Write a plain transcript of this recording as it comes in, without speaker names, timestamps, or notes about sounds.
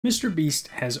MrBeast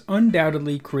has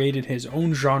undoubtedly created his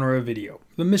own genre of video,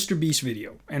 the MrBeast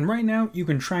video, and right now you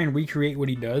can try and recreate what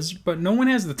he does, but no one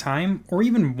has the time or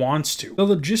even wants to. The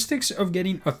logistics of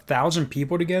getting 1,000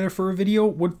 people together for a video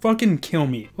would fucking kill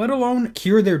me, let alone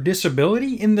cure their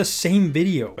disability in the same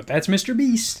video. But that's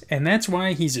MrBeast, and that's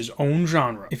why he's his own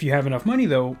genre. If you have enough money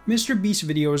though, MrBeast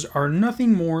videos are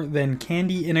nothing more than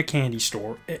candy in a candy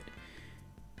store.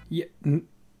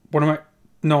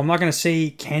 No, I'm not gonna say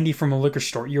candy from a liquor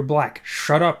store. You're black.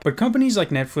 Shut up. But companies like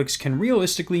Netflix can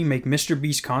realistically make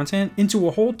MrBeast content into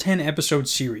a whole 10-episode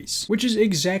series, which is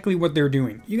exactly what they're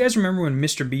doing. You guys remember when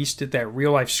MrBeast did that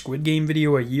real-life Squid Game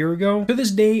video a year ago? To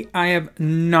this day, I have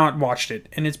not watched it,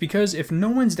 and it's because if no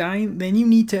one's dying, then you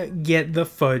need to get the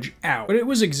fudge out. But it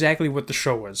was exactly what the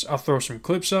show was. I'll throw some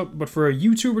clips up, but for a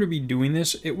YouTuber to be doing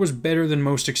this, it was better than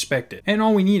most expected. And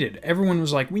all we needed. Everyone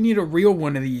was like, we need a real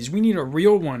one of these. We need a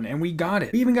real one, and we got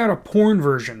it. We even got a porn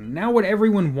version. Now what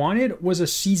everyone wanted was a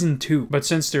season 2. But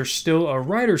since there's still a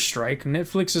writer's strike,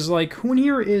 Netflix is like, who in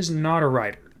here is not a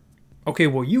writer? Okay,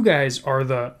 well you guys are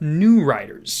the new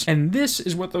writers. And this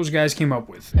is what those guys came up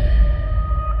with.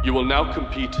 You will now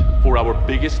compete for our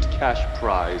biggest cash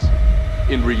prize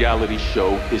in reality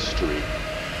show history.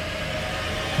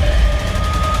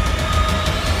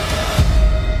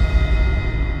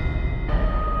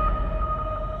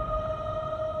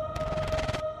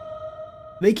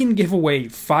 They can give away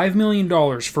 $5 million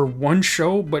for one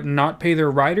show but not pay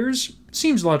their writers?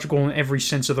 Seems logical in every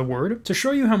sense of the word. To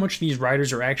show you how much these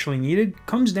writers are actually needed,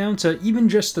 comes down to even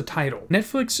just the title.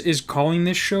 Netflix is calling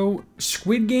this show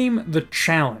Squid Game The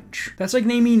Challenge. That's like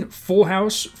naming Full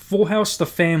House the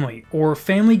Family, or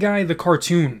Family Guy the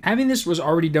Cartoon. Having this was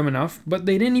already dumb enough, but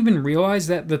they didn't even realize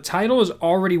that the title is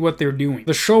already what they're doing.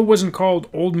 The show wasn't called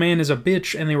Old Man is a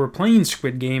Bitch and they were playing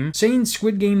Squid Game. Saying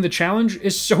Squid Game The Challenge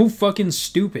is so fucking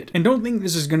stupid. And don't think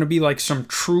this is gonna be like some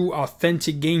true,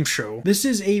 authentic game show. This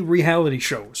is a reality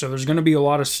show, so there's going to be a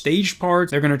lot of staged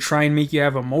parts. They're going to try and make you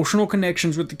have emotional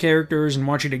connections with the characters and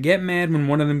want you to get mad when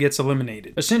one of them gets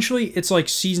eliminated. Essentially, it's like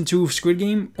season 2 of Squid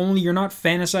Game, only you're not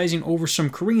fantasizing over some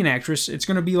Korean actress. It's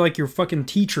going to be like your fucking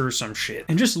teacher or some shit.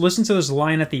 And just listen to this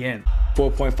line at the end.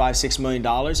 $4.56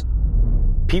 million.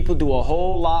 People do a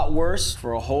whole lot worse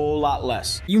for a whole lot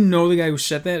less. You know the guy who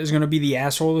said that is going to be the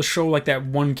asshole of the show, like that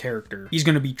one character. He's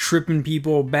going to be tripping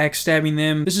people, backstabbing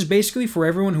them. This is basically for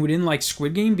everyone who didn't like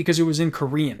Squid Game because it was in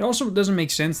Korean. It also doesn't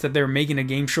make sense that they're making a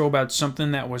game show about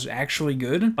something that was actually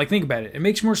good. Like, think about it. It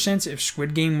makes more sense if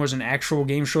Squid Game was an actual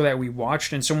game show that we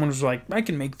watched and someone was like, I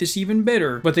can make this even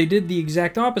better. But they did the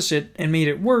exact opposite and made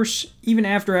it worse, even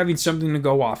after having something to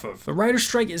go off of. The writer's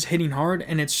strike is hitting hard,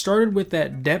 and it started with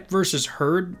that Depp versus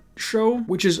Heard show,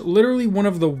 which is literally one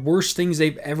of the worst things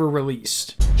they've ever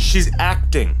released. She's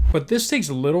acting. But this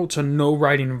takes little to no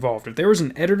writing involved. If there was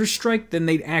an editor's strike, then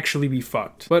they'd actually be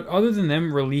fucked. But other than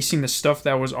them releasing the stuff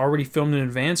that was already filmed in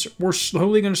advance, we're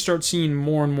slowly going to start seeing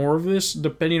more and more of this,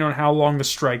 depending on how long the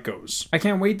strike goes. I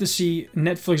can't wait to see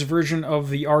Netflix version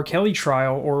of the R. Kelly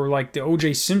trial, or like the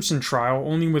O.J. Simpson trial,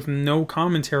 only with no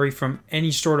commentary from any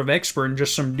sort of expert and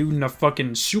just some dude in a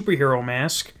fucking superhero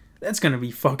mask. That's gonna be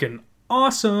fucking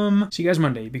awesome. See you guys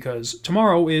Monday, because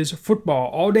tomorrow is football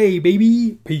all day,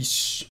 baby. Peace.